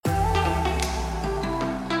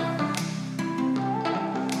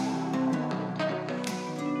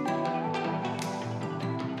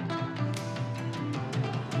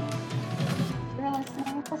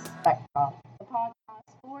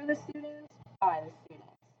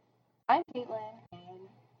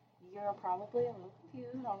you're probably a little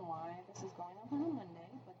confused on why this is going up on a Monday,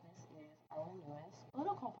 but this is our newest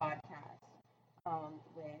political podcast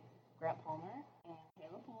with Grant Palmer and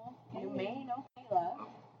Kayla Poole. You may know Kayla,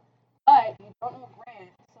 but you don't know Grant.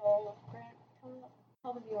 So, Grant,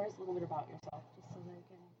 tell the viewers a little bit about yourself, just so they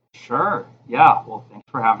can. Sure. Yeah. Well, thanks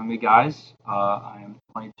for having me, guys. I am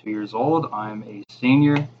 22 years old. I'm a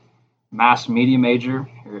senior mass media major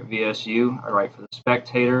here at VSU. I write for The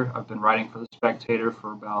Spectator. I've been writing for The Spectator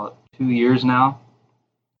for about 2 years now.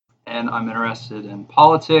 And I'm interested in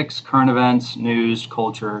politics, current events, news,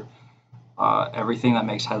 culture, everything that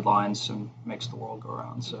makes headlines and makes the world go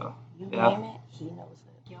around. So, You yeah. name it, he knows it.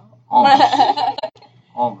 Almost.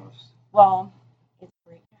 Almost. Well, it's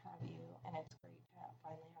great to have you, and it's great to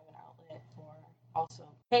finally have an outlet for also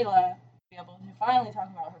Kayla to be able to finally talk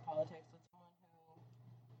about her politics with someone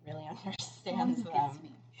who really understands them.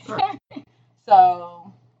 Sure. So,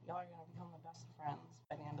 y'all are going to become the best friends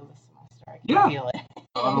by the end of the semester. I can feel it.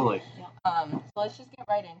 Totally. So let's just get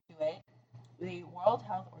right into it. The World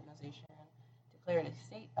Health Organization declared a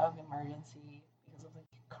state of emergency because of the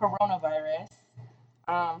coronavirus.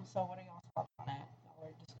 So what are y'all's thoughts on it? Y'all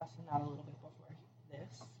were discussing that a little bit before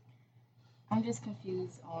this. I'm just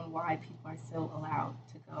confused on why people are still allowed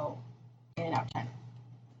to go in and out of China.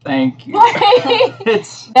 Thank you.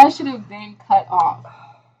 That should have been cut off.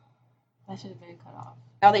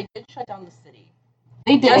 Now they did shut down the city.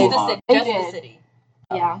 They did. Just the city. They Just did. the city.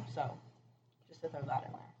 Yeah. So just to throw that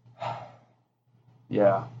in there.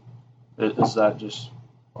 Yeah. Is that just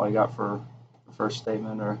all you got for the first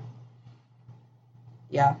statement, or?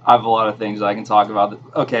 Yeah. I have a lot of things I can talk about.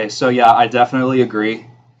 Okay, so yeah, I definitely agree.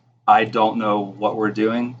 I don't know what we're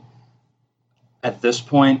doing at this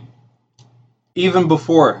point. Even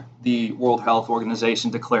before the World Health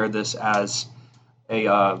Organization declared this as a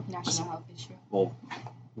National health issue. well,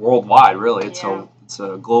 worldwide, really, it's Yeah.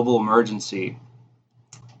 a global emergency.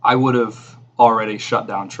 I would have already shut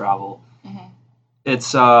down travel. Mm-hmm.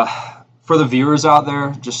 It's for the viewers out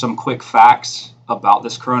there, just some quick facts about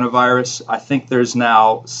this coronavirus. I think there's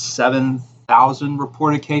now 7,000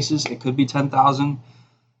 reported cases. It could be 10,000.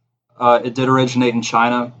 It did originate in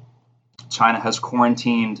China. China has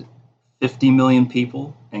quarantined 50 million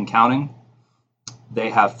people and counting. They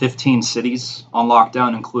have 15 cities on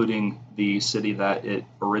lockdown, including the city that it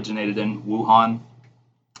originated in, Wuhan.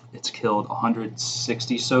 It's killed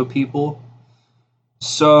 160 so people.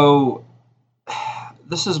 So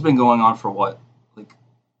this has been going on for what? Like,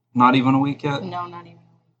 not even a week yet? No, not even.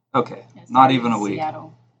 Okay, It's not even a week.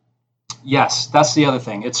 Seattle. Yes, that's the other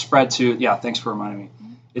thing. It's spread to, yeah, thanks for reminding me.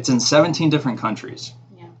 Mm-hmm. It's in 17 different countries,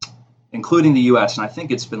 Yeah. including the U.S., and I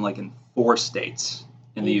think it's been like in 4 states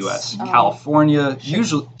in the U.S. California,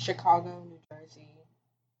 usually. Chicago, New Jersey,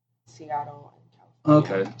 Seattle, and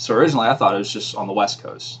California. Okay, so originally I thought it was just on the West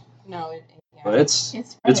Coast. No, But it's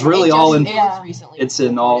spreading. really It all in. just- it was recently It's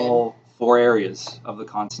in reported. all 4 areas of the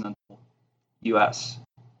continental U.S.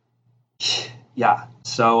 Yeah.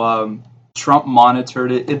 So Trump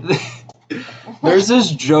monitored it. There's this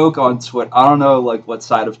joke on Twitter. I don't know like what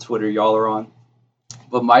side of Twitter y'all are on,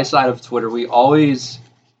 but my side of Twitter, we always,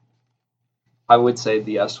 I would say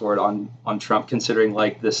the S word on Trump, considering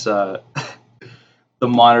like this the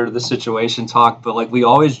monitor the situation talk, but like we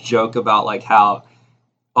always joke about like how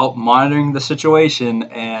monitoring the situation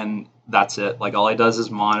and that's it. Like all he does is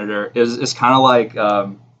monitor. It's kind of like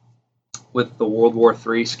with the World War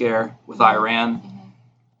III scare with Iran. Mm-hmm.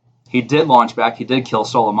 He did launch back. He did kill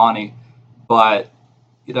Soleimani, but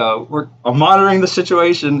you know I'm monitoring the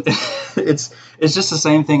situation. it's just the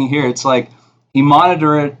same thing here. It's like he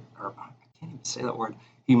monitored it, or I can't even say that word.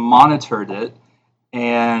 He monitored it,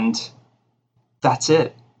 and that's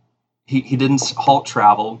it. He didn't halt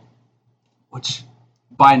travel, which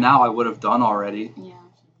by now I would have done already. Yeah.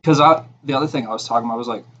 Because the other thing I was talking about was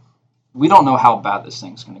like, we don't know how bad this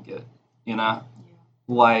thing's gonna get. You know, Yeah.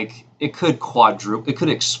 like it could it could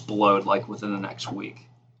explode like within the next week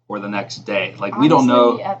or the next day. Like we don't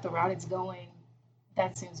Honestly, know. at the route it's going,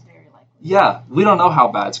 that seems very likely. Yeah, we don't know how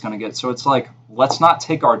bad it's gonna get. So it's like, let's not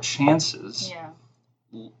take our chances. Yeah.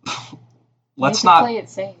 Let's You need to not play it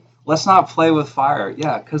safe. let's not play with fire.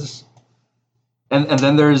 Yeah, because and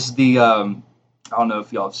then there's the I don't know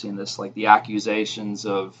if y'all have seen this, like the accusations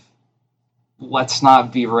of let's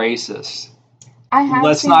not be racist. I have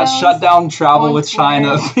Let's seen not those shut down travel on with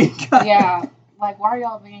China. Twitter. because- Yeah. Like, why are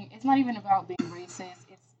y'all being... It's not even about being racist.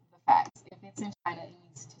 It's the facts. If it's in China, it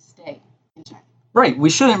needs to stay in China. Right. We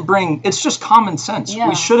shouldn't bring. It's just common sense. Yeah.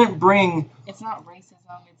 We shouldn't bring. It's not racism.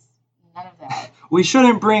 It's none of that. We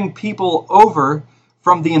shouldn't bring people over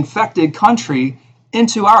from the infected country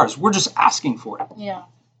into ours. We're just asking for it Yeah.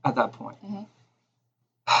 at that point. Mhm.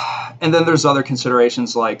 And then there's other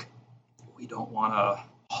considerations like we don't want to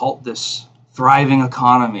halt this thriving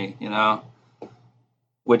economy,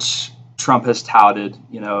 which Trump has touted.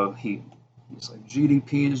 He's like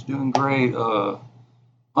GDP is doing great,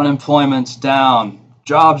 unemployment's down,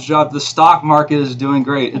 jobs, the stock market is doing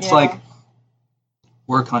great. It's like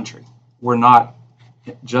we're a country. We're not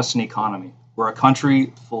just an economy. We're a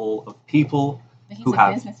country full of people who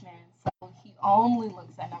have. He's a businessman, so he only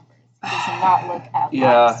looks at numbers. He does not look at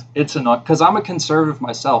lives. It's annoying because I'm a conservative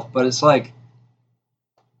myself, but it's like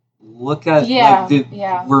look at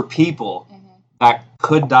we're people that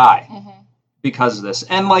could die because of this,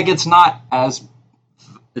 and like it's not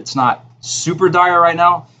super dire right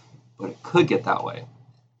now, but it could get that way.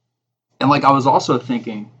 And like I was also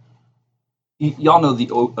thinking, y'all know the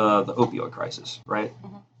opioid crisis, right?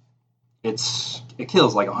 It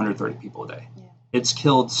kills like 130 people a day. Yeah. It's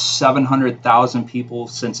killed 700,000 people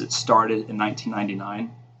since it started in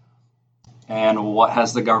 1999. And what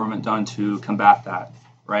has the government done to combat that,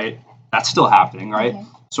 right? That's still happening, right?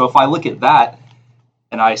 So if I look at that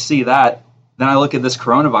and I see that, then I look at this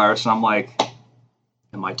coronavirus and I'm like,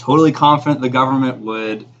 am I totally confident the government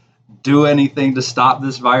would do anything to stop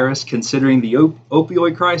this virus considering the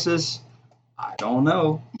opioid crisis? I don't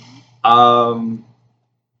know.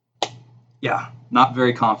 Not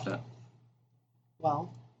very confident.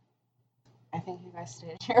 Well, I think you guys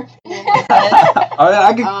stated your opinion.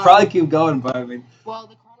 I could probably keep going, but I mean. Well,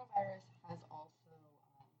 the coronavirus has also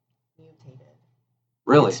mutated.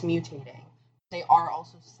 Really? It's mutating. They are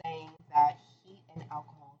also saying that heat and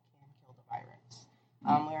alcohol can kill the virus.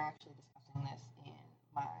 We were actually discussing this in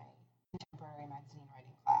my contemporary magazine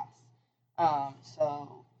writing class.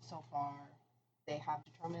 So far, they have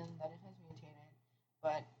determined that it has mutated,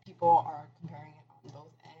 but people are comparing it on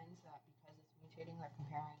both ends, that because it's mutating, they're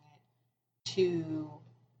comparing it to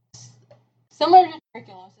similar to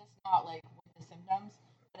tuberculosis, not like with the symptoms,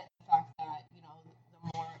 but the fact that,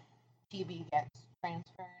 the more TB gets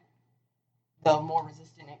transferred, the more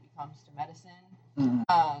resistant it becomes to medicine.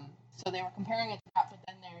 So they were comparing it to that, but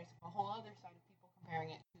then there's a whole other side of people comparing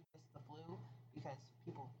it to just the flu, because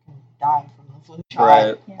people can die from the flu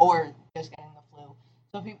shot or just getting the flu.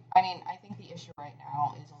 So I think the issue right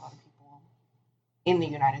now is a lot of people in the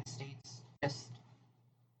United States just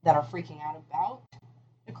that are freaking out about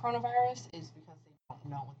the coronavirus is because they don't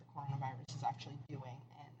know what the coronavirus is actually doing.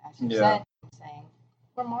 And as you said, saying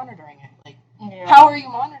we're monitoring it. Like, how are you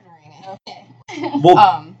monitoring it? Okay.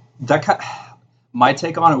 Well, my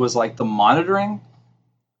take on it was like the monitoring.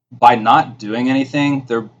 By not doing anything,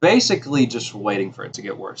 they're basically just waiting for it to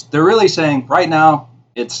get worse. They're really saying right now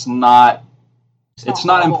it's not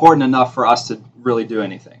important enough for us to really do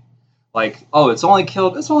anything. Like, it's only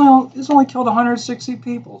killed 160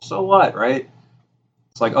 people. So what, right?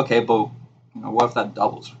 It's like, okay, but what if that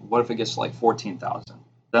doubles? What if it gets to like 14,000?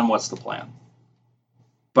 Then what's the plan?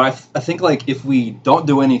 But I think like if we don't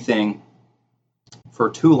do anything for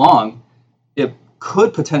too long, it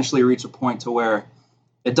could potentially reach a point to where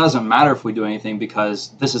it doesn't matter if we do anything because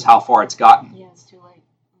this is how far it's gotten. Yeah, it's too late.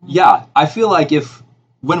 Yeah, I feel like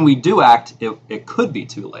when we do act, it could be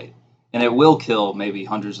too late. And it will kill maybe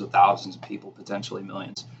hundreds of thousands of people, potentially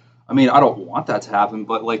millions. I mean, I don't want that to happen,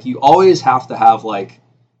 but like you always have to have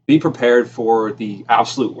be prepared for the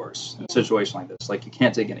absolute worst in a situation like this. Like you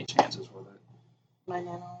can't take any chances with it. My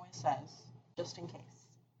nana always says, just in case.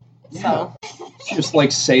 Yeah. So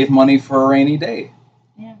just save money for a rainy day.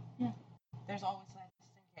 Yeah. There's always that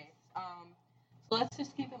just in case. So let's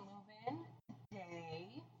just keep it moving today.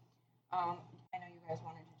 I know you guys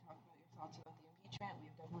wanted to talk about your thoughts about the impeachment.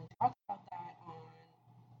 We've definitely talked about that on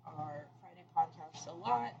our Friday podcast a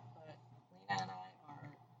lot, but Lena and I are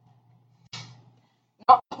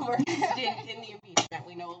not versed in the impeachment.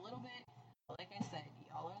 We know a little bit, but like I said,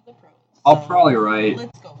 y'all are the pros. I'll probably write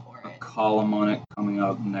let's go for a column on it coming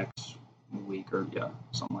up next week or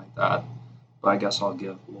something like that. But I guess I'll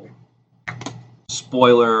give a little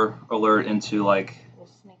spoiler alert into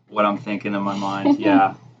what I'm thinking in my mind.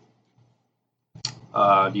 Yeah.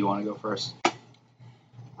 Do you want to go first?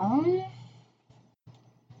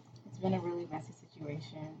 It's been a really messy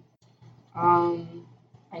situation.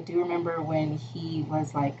 I do remember when he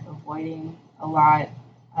was avoiding a lot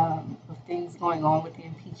of things going on with the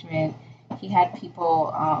impeachment. He had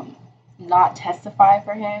people not testify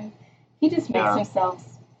for him. He just makes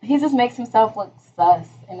himself look sus,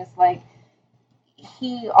 and it's like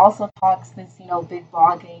he also talks this big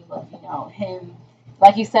ball game of him,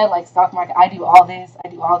 like you said, stock market. I do all this.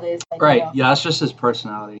 Right. Yeah, that's just his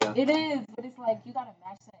personality. Yeah. It is, but it's you gotta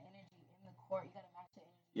match that energy in the court. You gotta match that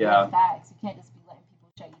energy in the facts. You can't just be letting people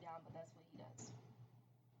shut you down. But that's what he does.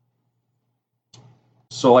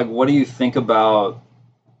 So, like, what do you think about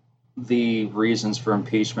the reasons for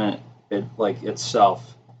impeachment,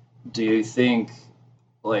 itself? Do you think,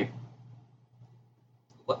 like,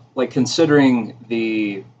 considering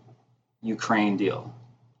the Ukraine deal,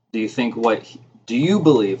 do you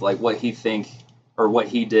believe, like, what he think or what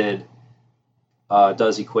he did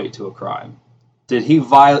does equate to a crime? Did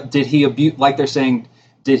he abuse, like they're saying,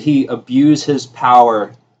 did he abuse his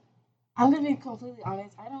power? I'm gonna be completely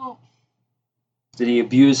honest. Did he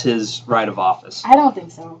abuse his right of office? I don't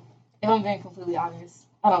think so. If I'm being completely honest,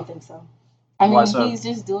 I don't think so. I mean, Why so? he's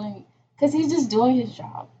just doing his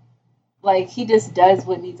job. Like, he just does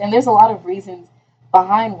what needs, and there's a lot of reasons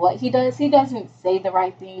behind what he does. He doesn't say the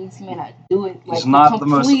right things. He may not do it. Like, He's not the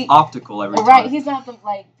most optical every time. Right. He's not but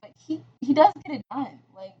he does get it done.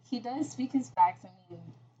 Like, he does speak his facts. I mean,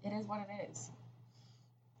 it is what it is.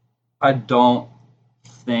 I don't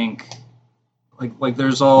think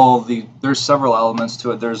there's several elements to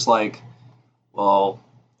it. There's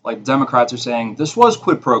Democrats are saying this was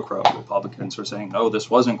quid pro quo. Republicans are saying no, this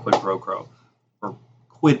wasn't quid pro quo or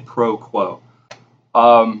quid pro quo.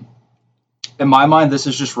 In my mind, this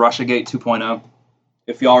is just Russiagate 2.0.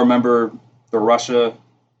 If y'all remember the Russia,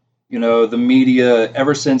 the media,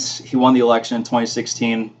 ever since he won the election in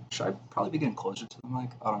 2016, should I probably be getting closer to the mic?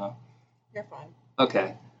 I don't know. You're fine.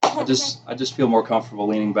 Okay. I just feel more comfortable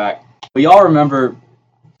leaning back. But y'all remember,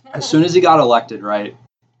 as soon as he got elected, right,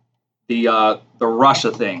 the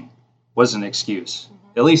Russia thing was an excuse.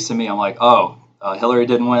 Mm-hmm. At least to me, I'm like, Hillary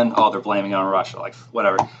didn't win. Oh, they're blaming it on Russia. Like,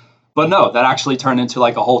 whatever. But no, that actually turned into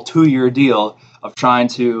like a whole 2-year deal of trying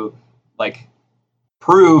to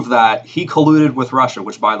prove that he colluded with Russia,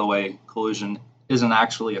 which, by the way, collusion isn't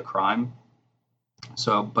actually a crime.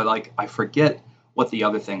 So, but I forget what the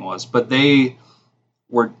other thing was. But they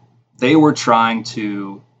were trying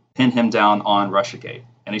to pin him down on Russiagate,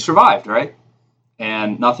 and he survived, right?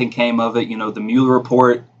 And nothing came of it. The Mueller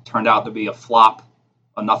report turned out to be a flop,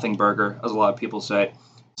 a nothing burger, as a lot of people say.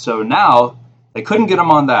 So now they couldn't get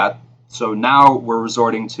him on that. So now we're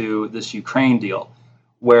resorting to this Ukraine deal,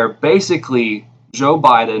 where basically Joe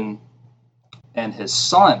Biden and his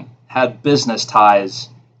son had business ties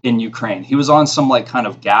in Ukraine. He was on some kind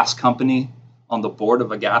of gas company, on the board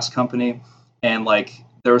of a gas company, and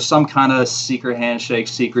there was some kind of secret handshake,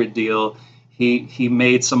 secret deal. He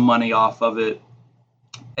made some money off of it.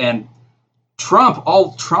 And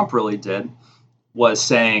all Trump really did was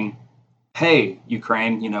saying, hey,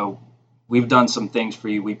 Ukraine, we've done some things for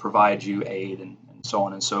you. We provide you aid and so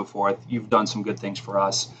on and so forth. You've done some good things for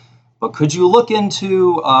us. But could you look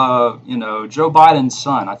into, Joe Biden's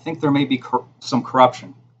son? I think there may be some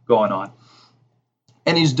corruption going on.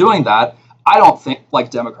 And he's doing that. I don't think, like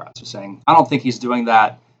Democrats are saying, I don't think he's doing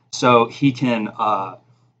that so he can,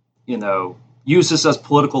 use this as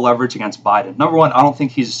political leverage against Biden. Number one, I don't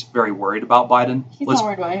think he's very worried about Biden. He's not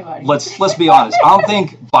worried about anybody. Let's be honest. I don't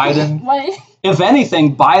think Biden, if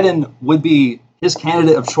anything, Biden would be his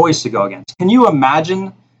candidate of choice to go against. Can you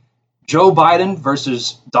imagine Joe Biden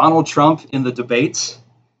versus Donald Trump in the debates?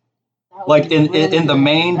 In the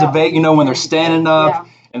main debate, when they're standing up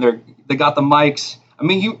and they got the mics. I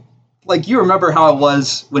mean, you remember how it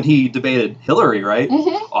was when he debated Hillary, right?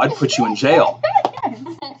 Mm-hmm. Oh, I'd put you in jail.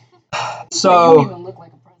 So you don't even look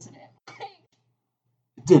like a president.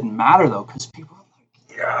 It didn't matter though, because people were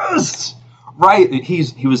like, yes, right.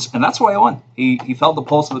 He was, and that's why I won. He felt the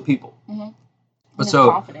pulse of the people. Mm-hmm. But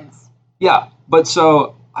so confidence. Yeah, but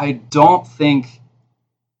so I don't think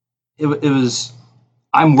it was.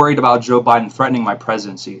 I'm worried about Joe Biden threatening my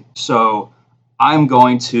presidency, so I'm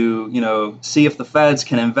going to see if the feds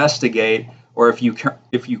can investigate, or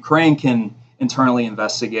if Ukraine can internally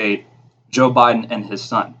investigate Joe Biden and his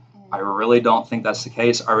son. I really don't think that's the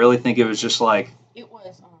case. I really think it was just it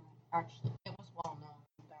was actually it was well known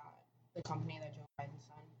that the company that Joe Biden's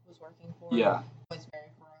son was working for was very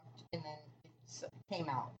corrupt, and then it came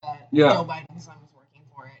out that Joe Biden's son was working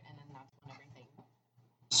for it, and then that's when everything.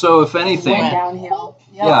 So if anything, went downhill.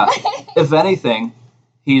 Yeah. If anything,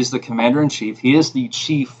 he's the commander in chief. He is the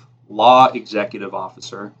chief law executive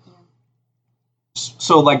officer. Yeah.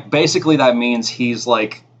 So basically that means he's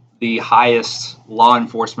the highest law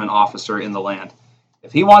enforcement officer in the land.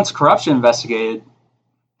 If he wants corruption investigated,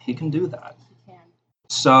 he can do that. He can.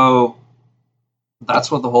 So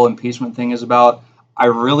that's what the whole impeachment thing is about. I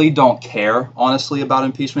really don't care, honestly, about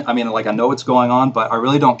impeachment. I mean, I know what's going on, but I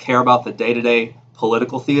really don't care about the day-to-day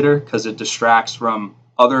political theater because it distracts from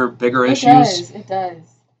other bigger issues. It does.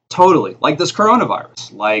 Totally. Like this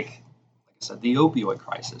coronavirus. Like I said, the opioid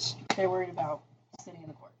crisis. They're worried about sitting in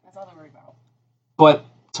the court. That's all they're worried about. But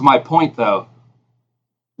to my point, though,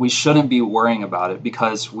 we shouldn't be worrying about it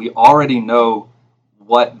because we already know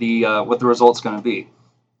what the result's going to be.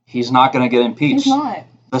 He's not going to get impeached. He's not.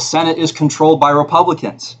 The Senate is controlled by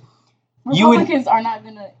Republicans. Republicans are not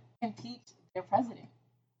going to impeach their president.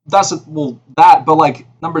 But like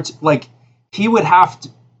number two, like he would have to.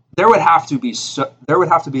 There would have to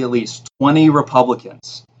be at least 20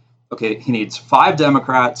 Republicans. Okay, he needs 5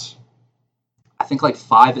 Democrats, I think like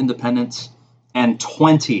 5 independents, and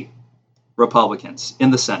 20 Republicans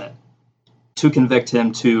in the Senate to convict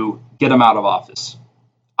him, to get him out of office.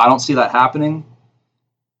 I don't see that happening.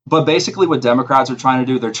 But basically what Democrats are trying to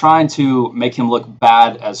do, they're trying to make him look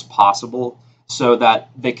bad as possible so that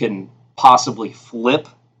they can possibly flip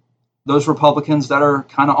those Republicans that are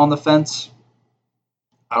kind of on the fence.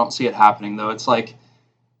 I don't see it happening, though. It's like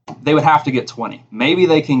they would have to get 20. Maybe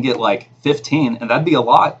they can get like 15, and that'd be a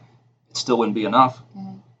lot. It still wouldn't be enough.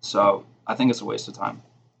 Mm-hmm. So I think it's a waste of time.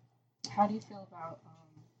 How do you feel about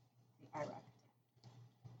Iraq?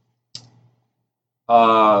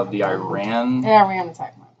 The Iran? The Iran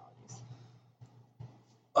attack, my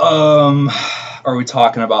apologies. Are we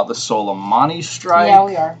talking about the Soleimani strike? Yeah,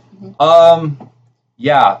 we are. Mm-hmm.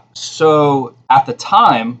 Yeah, so at the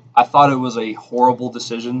time, I thought it was a horrible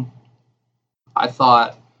decision. I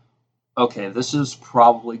thought, okay, this is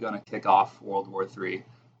probably going to kick off World War III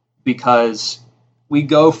because we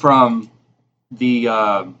go from the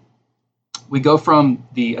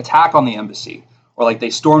attack on the embassy, or like they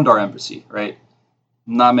stormed our embassy, right?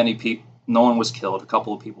 Not many people, no one was killed. A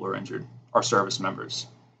couple of people were injured, our service members.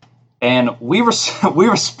 And we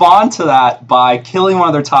respond to that by killing one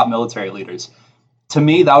of their top military leaders. To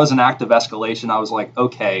me, that was an act of escalation. I was like,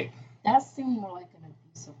 okay. That seemed more like an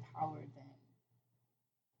abuse of power than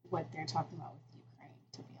what they're talking about with Ukraine,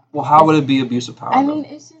 to be honest. Well, how would it be abuse of power? I mean,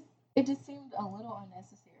 it just seemed a little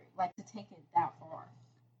unnecessary, like to take it that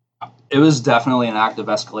far. It was definitely an act of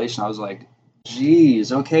escalation. I was like,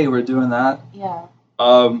 geez, okay, we're doing that. Yeah.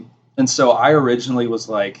 And so I originally was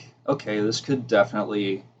like, okay, this could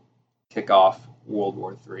definitely kick off World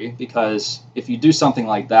War III, because if you do something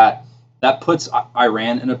like that, that puts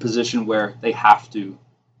Iran in a position where they have to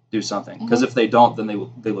do something. Because if they don't, then they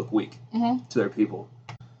look weak to their people.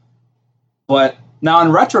 But now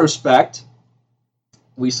in retrospect,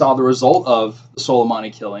 we saw the result of the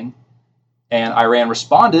Soleimani killing, and Iran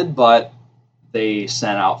responded, but they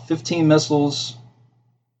sent out 15 missiles.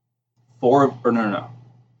 They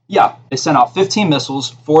sent out 15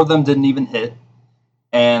 missiles. 4 of them didn't even hit.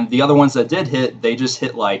 And the other ones that did hit, they just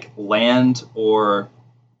hit like land, or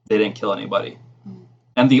they didn't kill anybody.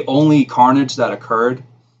 And the only carnage that occurred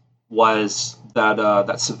was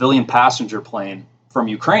that civilian passenger plane from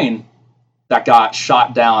Ukraine that got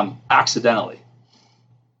shot down accidentally.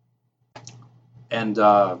 And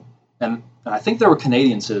I think there were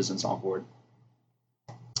Canadian citizens on board.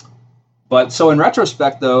 But so in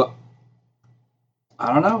retrospect, though,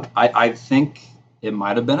 I don't know. I think it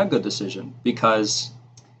might have been a good decision, because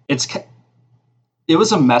it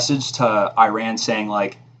was a message to Iran saying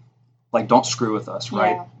like don't screw with us,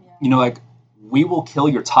 right? Yeah. You know, like, we will kill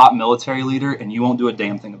your top military leader and you won't do a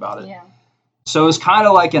damn thing about it. Yeah. So it's kind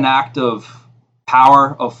of like an act of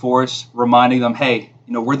power, of force, reminding them, hey,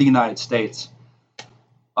 you know, we're the United States.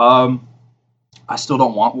 I still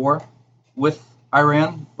don't want war with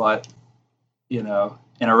Iran, but, you know,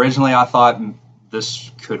 and originally I thought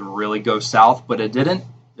this could really go south, but it didn't.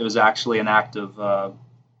 It was actually an act of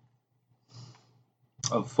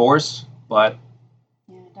force, but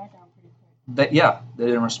yeah, it died down pretty quick. They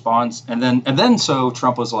didn't respond, and then so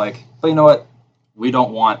Trump was like, but you know what? We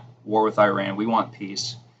don't want war with Iran. We want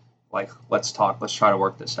peace. Like, let's talk. Let's try to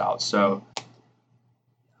work this out. So,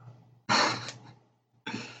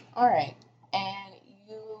 all right, and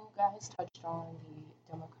you guys touched on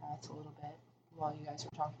the Democrats a little bit while you guys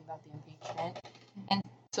were talking about the impeachment. And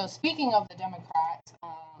so, speaking of the Democrats,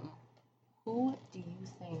 who do you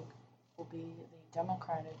think will be the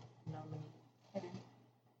Democratic nominee?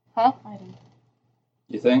 Biden.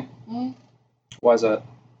 You think? Mm-hmm. Why is that?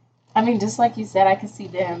 I mean, just like you said, I could see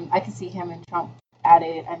him and Trump at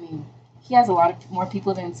it. I mean, he has a lot of more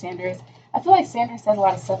people than Sanders. I feel like Sanders says a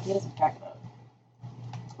lot of stuff he doesn't back up.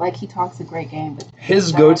 Like, he talks a great game, but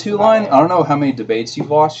his go-to line, I don't know how many debates you've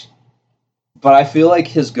watched, but I feel like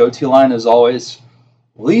his go-to line is always,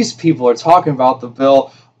 well, these people are talking about the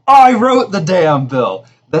bill. I wrote the damn bill.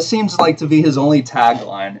 That seems like to be his only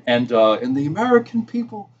tagline. And the American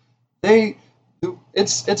people,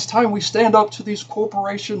 it's time we stand up to these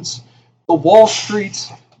corporations, the Wall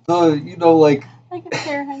Streets, I can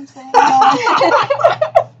hear him saying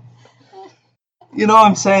that. You know what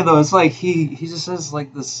I'm saying, though? It's like he just says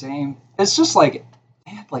like the same. It's just like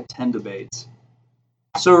they had like 10 debates.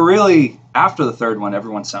 So really, after the third one,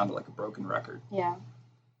 everyone sounded like a broken record. Yeah.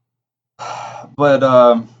 But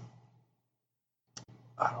I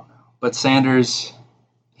don't know. But Sanders,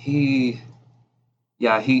 he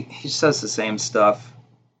he says the same stuff.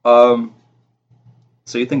 Um,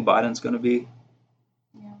 so you think Biden's going to be?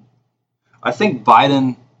 Yeah. I think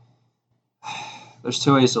Biden. There's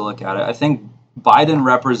two ways to look at it. I think Biden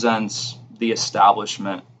represents the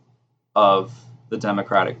establishment of the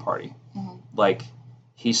Democratic Party. Mhm. Like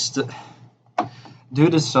he's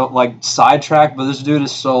dude is so like sidetracked, but this dude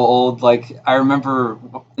is so old. Like I remember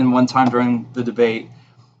in one time during the debate,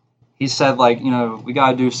 he said like we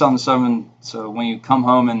gotta do something so when you come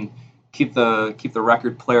home and keep the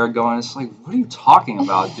record player going. It's like, what are you talking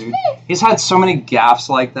about, dude? He's had so many gaffes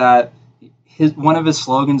like that. One of his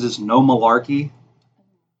slogans is "No malarkey."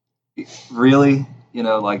 Really,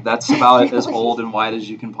 like that's about as old and white as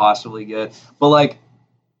you can possibly get. But like,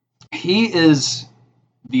 he is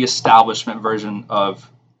the establishment version of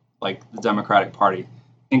like the Democratic Party,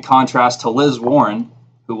 in contrast to Liz Warren,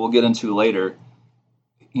 who we'll get into later.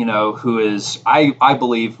 Who is I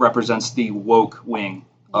believe represents the woke wing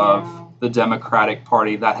of the Democratic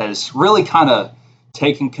Party that has really kind of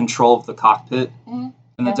taken control of the cockpit in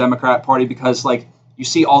the Democrat Party, because like you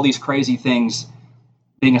see all these crazy things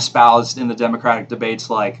being espoused in the Democratic debates,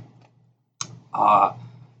 like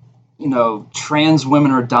trans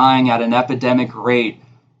women are dying at an epidemic rate.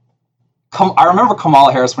 I remember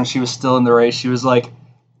Kamala Harris, when she was still in the race, she was like,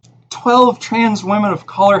 12 trans women of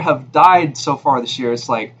color have died so far this year. It's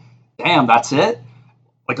like, damn, that's it?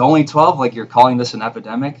 Like only 12? Like you're calling this an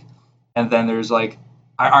epidemic? And then there's like,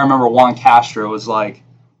 I remember Juan Castro was like,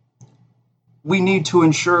 we need to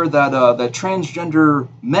ensure that that transgender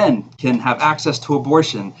men can have access to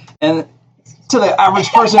abortion. And to the average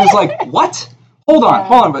person is like, what? Hold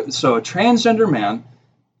on. But so a transgender man,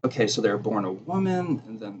 okay, so they're born a woman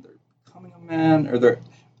and then they're becoming a man, or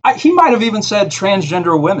he might have even said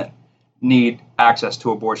transgender women need access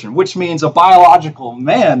to abortion, which means a biological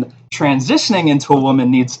man transitioning into a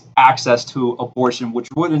woman needs access to abortion, which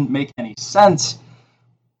wouldn't make any sense.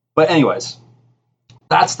 But anyways,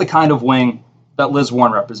 that's the kind of wing that Liz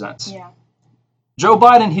Warren represents. Yeah. Joe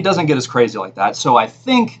Biden, he doesn't get as crazy like that. So I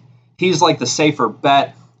think he's like the safer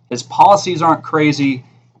bet. His policies aren't crazy.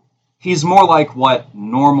 He's more like what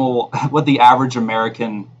the average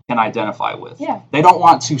American can identify with. Yeah. They don't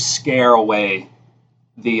want to scare away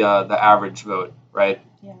the average vote, right?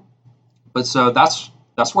 Yeah. But so that's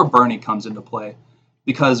where Bernie comes into play,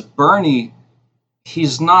 because Bernie,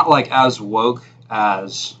 he's not like as woke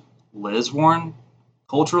as Liz Warren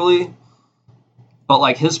culturally, but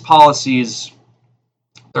like his policies,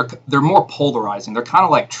 they're more polarizing. They're kind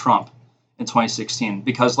of like Trump in 2016,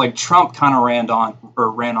 because like Trump kind of ran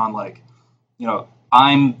on like,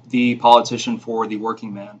 I'm the politician for the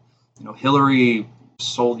working man. Hillary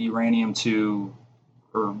sold uranium to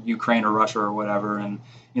Ukraine or Russia or whatever, and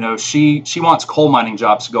she wants coal mining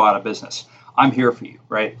jobs to go out of business. I'm here for you,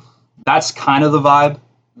 right? That's kind of the vibe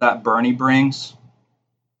that Bernie brings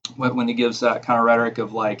when he gives that kind of rhetoric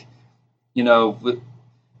of like, the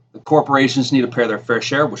corporations need to pay their fair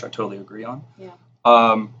share, which I totally agree on. Yeah.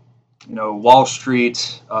 Wall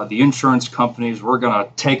Street, the insurance companies, we're going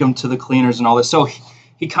to take them to the cleaners and all this. So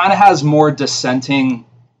he kind of has more dissenting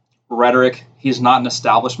rhetoric. He's not an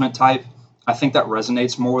establishment type. I think that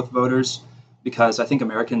resonates more with voters, because I think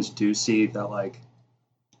Americans do see that, like,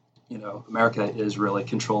 America is really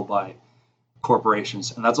controlled by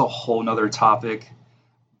corporations. And that's a whole nother topic,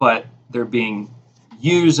 but they're being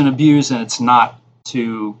used and abused, and it's not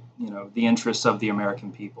to, the interests of the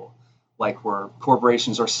American people. Like where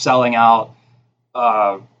corporations are selling out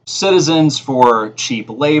citizens for cheap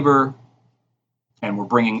labor, and we're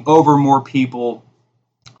bringing over more people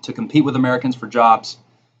to compete with Americans for jobs.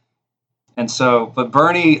 And so, but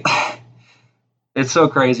Bernie, it's so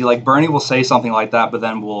crazy. Like Bernie will say something like that, but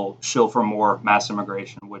then will shill for more mass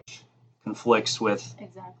immigration, which conflicts with,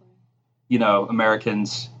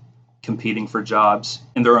 Americans competing for jobs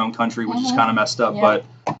in their own country, which is kind of messed up. Yeah.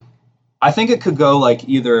 But I think it could go like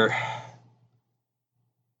either,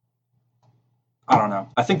 I don't know.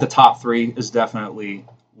 I think the top three is definitely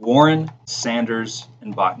Warren, Sanders,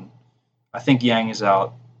 and Biden. I think Yang is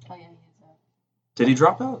out. Oh, yeah, he is out. Did he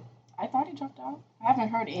drop out? I thought he dropped out. I haven't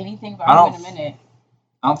heard anything about him in a minute.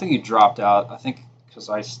 I don't think he dropped out. I think because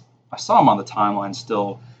I saw him on the timeline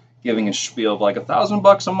still giving a spiel of like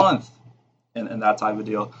 $1,000 a month and that type of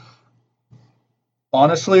deal.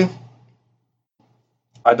 Honestly,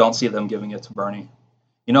 I don't see them giving it to Bernie.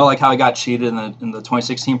 Like how he got cheated in the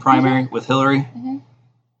 2016 primary with Hillary? Mm-hmm.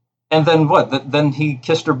 And then what? Then he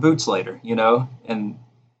kissed her boots later, and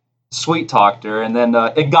sweet talked her, and then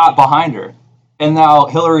it got behind her. And now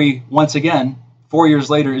Hillary, once again, 4 years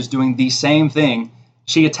later is doing the same thing.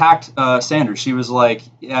 She attacked Sanders. She was like,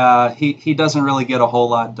 yeah, he doesn't really get a whole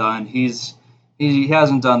lot done. He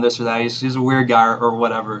hasn't done this or that. He's a weird guy or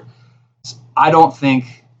whatever. I don't see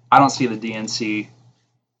the DNC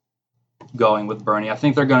going with Bernie. I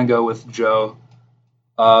think they're going to go with Joe.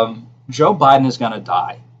 Joe Biden is going to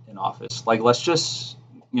die in office. Like, let's just,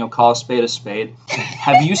 call a spade a spade.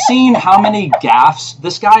 Have you seen how many gaffes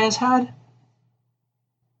this guy has had?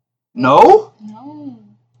 No? No.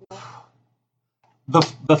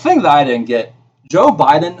 The thing that I didn't get, Joe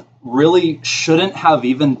Biden really shouldn't have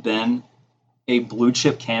even been a blue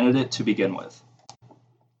chip candidate to begin with.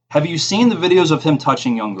 Have you seen the videos of him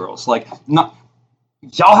touching young girls? Like,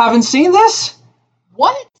 y'all haven't seen this?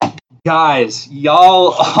 What? Guys,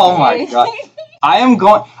 y'all, oh my God.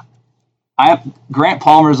 Grant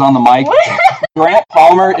Palmer's on the mic. Grant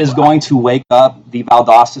Palmer is going to wake up the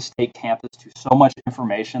Valdosta State campus to so much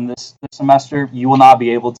information this semester, you will not be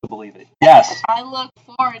able to believe it. Yes. I look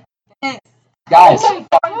forward to this. Guys. Oh my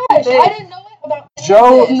gosh, I didn't know it about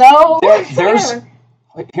Joe, this.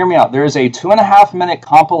 Hear me out. There is a 2.5-minute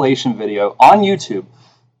compilation video on YouTube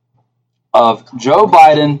of Joe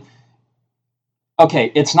Biden.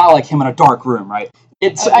 Okay, it's not like him in a dark room, right?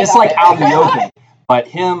 It's like out in the open. But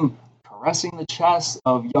him caressing the chest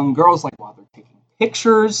of young girls, like while they're taking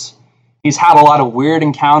pictures. He's had a lot of weird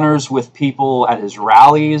encounters with people at his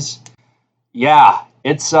rallies. Yeah,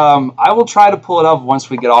 it's I will try to pull it up once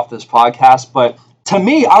we get off this podcast. But to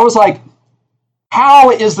me, I was like,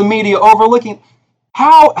 how is the media overlooking?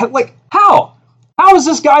 How is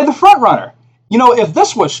this guy the front runner? If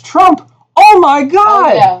this was Trump, oh my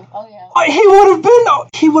God. Oh yeah. He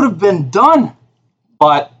would have been done.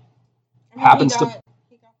 But happens to.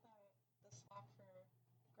 He got the slap for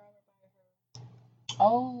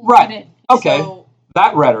Oh. Right. Okay. So,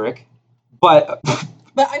 that rhetoric, but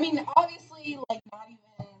I mean, obviously, like, not even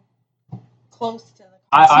close to the.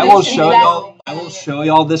 I will show Exactly. y'all. I will show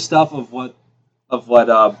y'all this stuff of what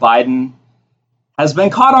Biden has been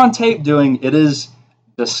caught on tape doing. It is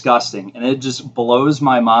disgusting, and it just blows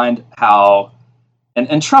my mind how.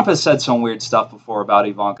 And Trump has said some weird stuff before about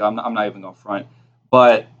Ivanka. I'm not even going to front,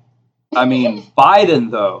 but I mean Biden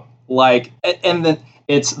though, like, and then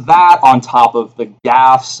it's that on top of the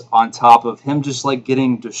gaffes, on top of him just like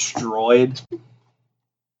getting destroyed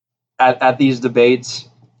at these debates.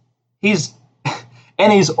 He's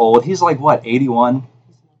old. He's like what, 81?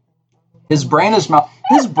 His brain has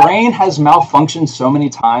malfunctioned so many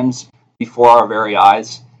times before our very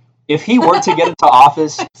eyes. If he were to get into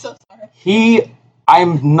office, I'm so sorry.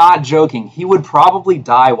 I'm not joking, he would probably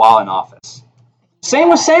die while in office. Same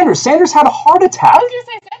with Sanders. Sanders had a heart I attack. was gonna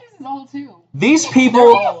say Sanders is old too. These They're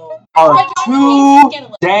people old. are Like, too get a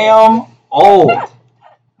little damn old.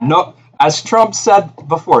 No, as Trump said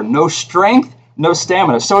before, no strength, no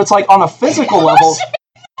stamina. So it's like on a physical level.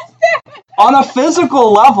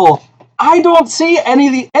 I don't see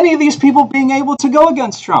any of these people being able to go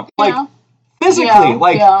against Trump. Like physically,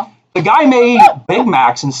 the guy may eat Big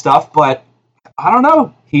Macs and stuff, but I don't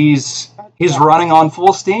know. He's running on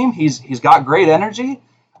full steam. He's got great energy.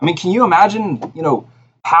 I mean, can you imagine,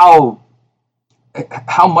 how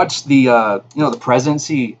much the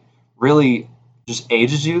presidency really just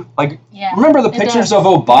ages you? Like, remember the pictures of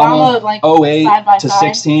Obama, like, 08 side by to side?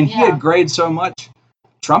 16? He Yeah. had grayed so much.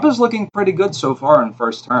 Trump is looking pretty good so far in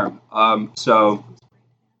first term. So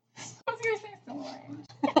I was gonna say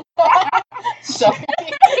something.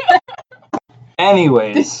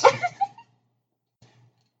 anyways,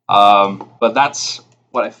 but that's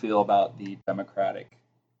what I feel about the Democratic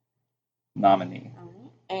nominee.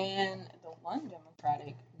 And the one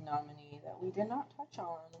Democratic nominee that we did not touch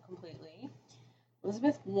on completely,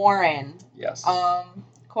 Elizabeth Warren, Yes.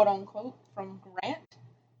 quote unquote, from Grant.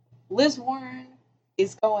 Liz Warren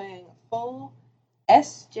is going full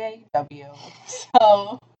SJW.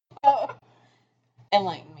 So,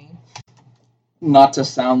 enlighten me. Not to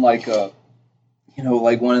sound like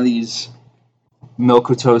like one of these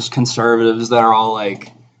milquetoast conservatives that are all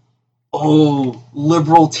like, "Oh,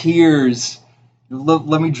 liberal tears.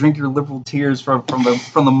 Let me drink your liberal tears from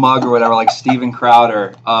the mug or whatever," like Steven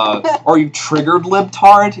Crowder. Or you triggered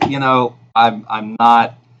libtard. I'm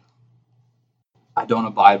not. I don't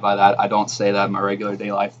abide by that. I don't say that in my regular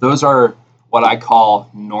day life. Those are what I call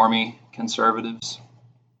normie conservatives.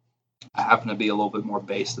 I happen to be a little bit more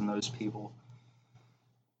based than those people.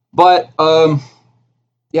 But,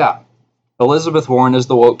 yeah, Elizabeth Warren is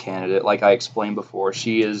the woke candidate, like I explained before.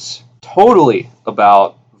 She is totally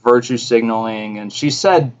about virtue signaling, and she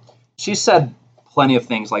said plenty of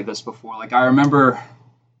things like this before. Like, I remember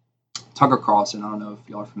Tucker Carlson. I don't know if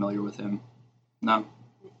y'all are familiar with him. No?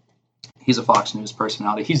 He's a Fox News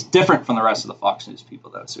personality. He's different from the rest of the Fox News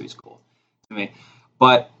people, though, so he's cool to me.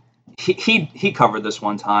 But he covered this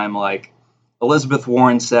one time. Like, Elizabeth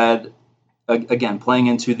Warren said, again, playing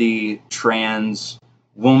into the trans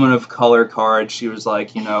woman of color card, she was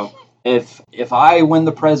like, if I win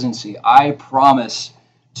the presidency, I promise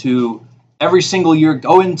to every single year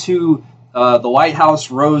go into the White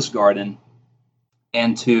House Rose Garden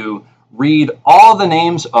and to read all the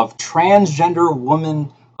names of transgender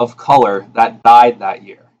women of color that died that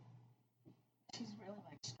year. She's really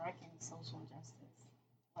like striking social justice.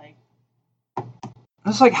 Like,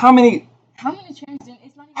 it's like how many transgender?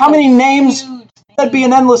 It's not even how many names? Huge That'd be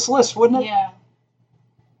an endless list, wouldn't it? Yeah.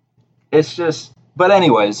 It's just, but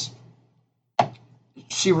anyways,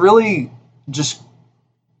 she really just,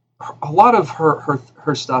 a lot of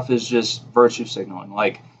her stuff is just virtue signaling.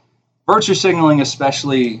 Like, virtue signaling,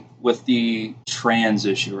 especially with the trans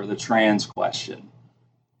issue or the trans question.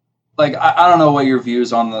 Like, I don't know what your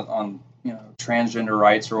views on transgender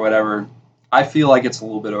rights or whatever. I feel like it's a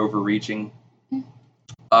little bit overreaching.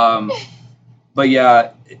 But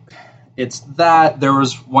yeah, it's that. There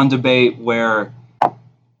was one debate where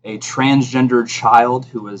a transgender child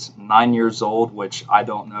who was 9 years old, which I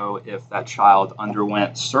don't know if that child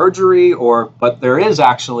underwent surgery but there is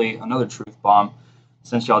actually another truth bomb,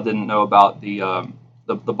 since y'all didn't know about the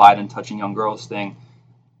Biden touching young girls thing.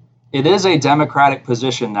 It is a Democratic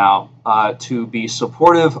position now to be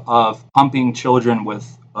supportive of pumping children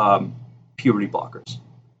with puberty blockers.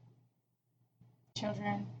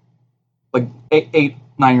 Children. Like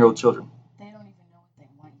 8-9-year-old children. They don't even know what they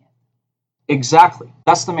want yet. Exactly.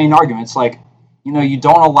 That's the main argument. It's like, you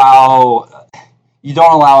don't allow people.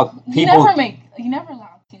 You never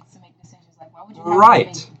allow kids to make decisions. Like, why would you have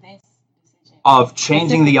Right. to make this decision Of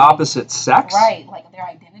changing the opposite sex. Right, like their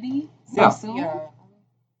identity. So Yeah. soon.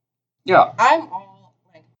 Yeah. I'm all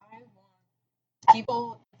like, I want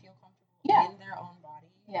people to feel comfortable in their own body.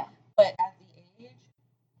 Yeah. But at the age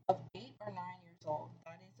of 8 or 9 years old,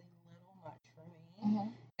 that is a little much for me. Mm-hmm.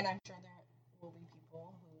 And I'm sure there will be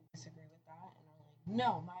people who disagree with that and are like,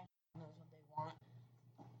 no, my child knows what they want.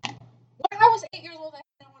 When I was 8 years old, I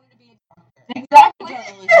said I wanted to be a doctor. Exactly. A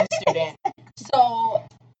journalism student. So,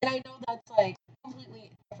 and I know that's like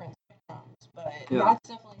completely different spectrums, but that's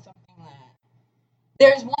definitely something that.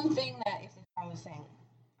 There's one thing that if I was saying,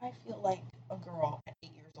 I feel like a girl at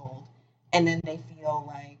 8 years old, and then they feel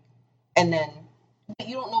like, but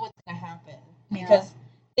you don't know what's going to happen because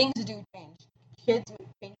things do change. Kids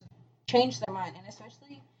change their mind, and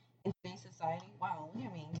especially in today's society. Wow, look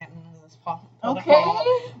at me getting into this political. Okay.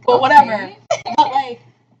 But whatever. But like,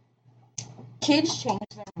 kids change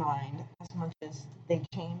their mind as much as they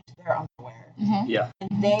change their underwear. Mm-hmm. Yeah.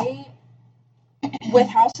 And with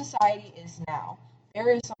how society is now, there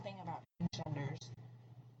is something about transgenders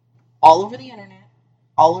all over the internet,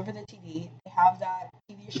 all over the TV. They have that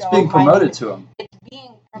TV show. It's being promoted to them. It's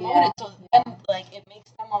being promoted, so then like it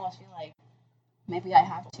makes them almost feel like maybe I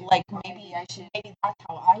have to. Like maybe I should. Maybe that's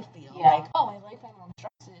how I feel. Yeah. Like, oh, I like my mom's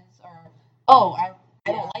dresses, or oh, I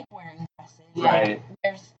don't like wearing dresses. Right.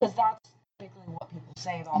 Like, because that's typically what people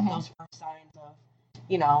say about those first signs of,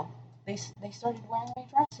 they started wearing my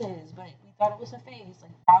dresses, but we thought it was a phase.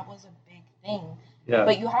 Like that was a big thing. Yeah.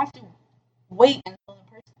 But you have to wait until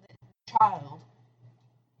the child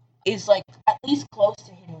is like at least close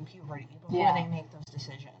to hitting puberty before they make those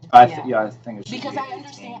decisions. I think it should because be I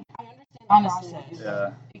understand the honestly, process.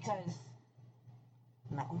 Yeah. Because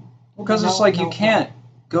no. Because it's like you can't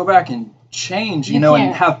go back and change, and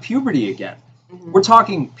have puberty again. Mm-hmm. We're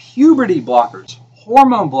talking puberty blockers,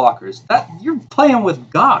 hormone blockers. That you're playing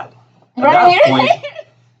with God at that point.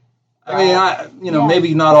 I mean,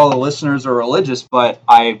 maybe not all the listeners are religious, but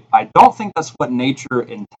I don't think that's what nature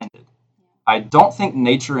intended. I don't think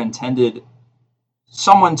nature intended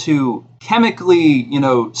someone to chemically,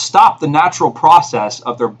 stop the natural process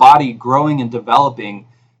of their body growing and developing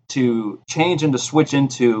to change and to switch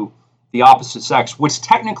into the opposite sex, which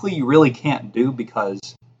technically you really can't do because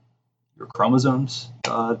your chromosomes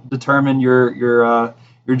determine your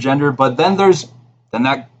gender. But then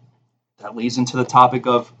that leads into the topic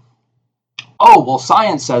of, oh, well,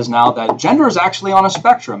 science says now that gender is actually on a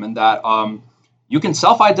spectrum and that you can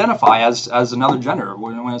self-identify as another gender.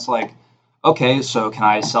 When it's like, okay, so can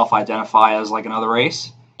I self-identify as like another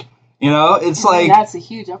race? It's like that's a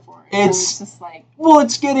huge uproar. It's just like, well,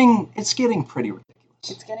 it's getting pretty ridiculous.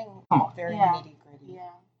 It's getting very Yeah. nitty gritty. Yeah,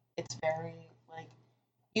 it's very like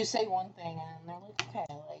you say one thing and they're like, okay,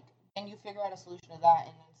 like, and you figure out a solution to that,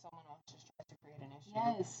 and then someone else just tries to create an issue.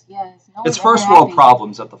 Yes. No It's one's first ever world happy.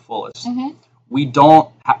 problems at the fullest. Mm-hmm. We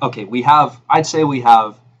don't. We have. I'd say we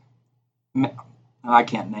have and I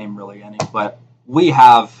can't name really any, but we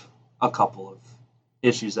have a couple of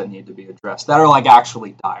issues that need to be addressed that are like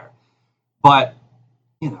actually dire. But,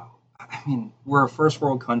 I mean, we're a first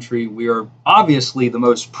world country. We are obviously the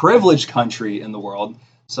most privileged country in the world.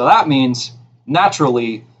 So that means,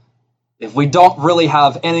 naturally, if we don't really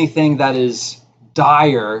have anything that is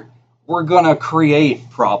dire, we're going to create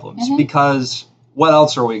problems because what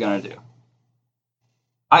else are we going to do?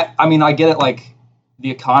 I mean, I get it, like, the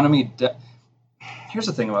economy... Here's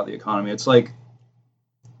the thing about the economy. It's like,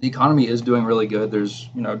 the economy is doing really good. There's,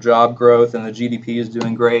 job growth and the GDP is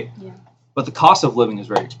doing great. Yeah. But the cost of living is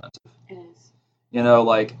very expensive. It is.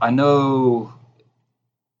 Like, I know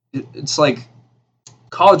it's like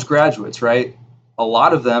college graduates, right? A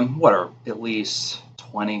lot of them, what are at least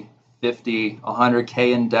 20, 50,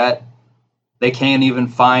 100K in debt. They can't even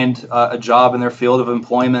find a job in their field of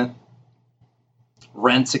employment.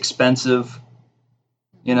 Rent's expensive,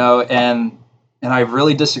 and I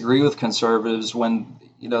really disagree with conservatives when,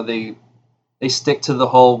 they stick to the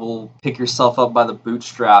whole "will pick yourself up by the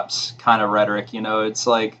bootstraps" kind of rhetoric. It's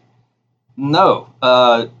like, no,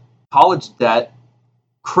 college debt,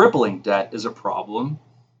 crippling debt is a problem.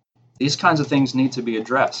 These kinds of things need to be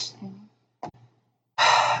addressed.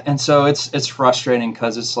 And so it's frustrating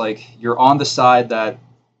because it's like you're on the side that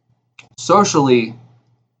socially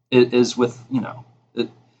it is with, it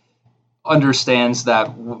understands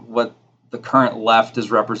that what the current left is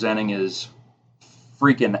representing is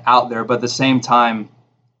freaking out there, but at the same time,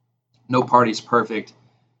 no party's perfect.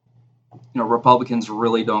 Republicans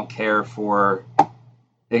really don't care for,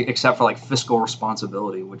 except for like fiscal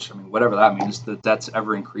responsibility, which, I mean, whatever that means, the debt's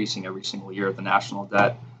ever increasing every single year, the national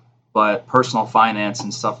debt. But personal finance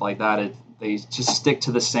and stuff like that, they just stick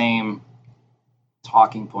to the same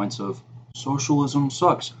talking points of socialism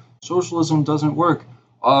sucks, socialism doesn't work.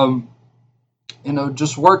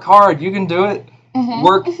 Just work hard, you can do it.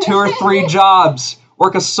 Work 2 or 3 jobs,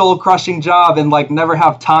 work a soul-crushing job, and like never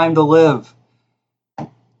have time to live.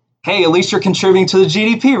 Hey, at least you're contributing to the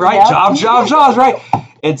GDP, right? Yep. Jobs, right?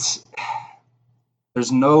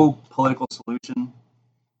 There's no political solution,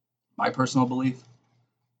 my personal belief.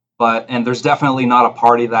 And there's definitely not a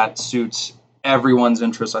party that suits everyone's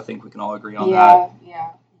interests. I think we can all agree on that.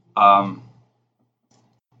 Yeah.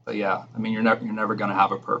 But yeah, I mean, you're never going to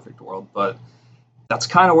have a perfect world, but that's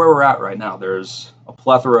kind of where we're at right now. There's a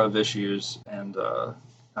plethora of issues, and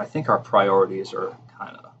I think our priorities are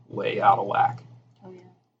kind of way out of whack. Oh yeah.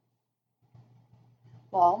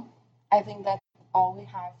 Well, I think that's all we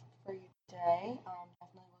have for you today.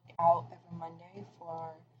 Definitely look out every Monday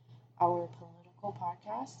for our political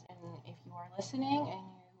podcast. And if you are listening and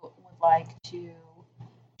you would like to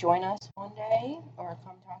join us one day or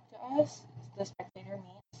come talk to us, The Spectator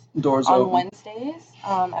meets Doors on open. Wednesdays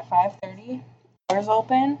at 5:30. Doors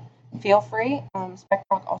open. Feel free. Spec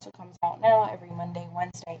Talk also comes out now every Monday,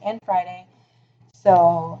 Wednesday, and Friday.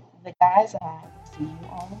 So the guys and I will see you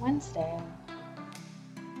on Wednesday.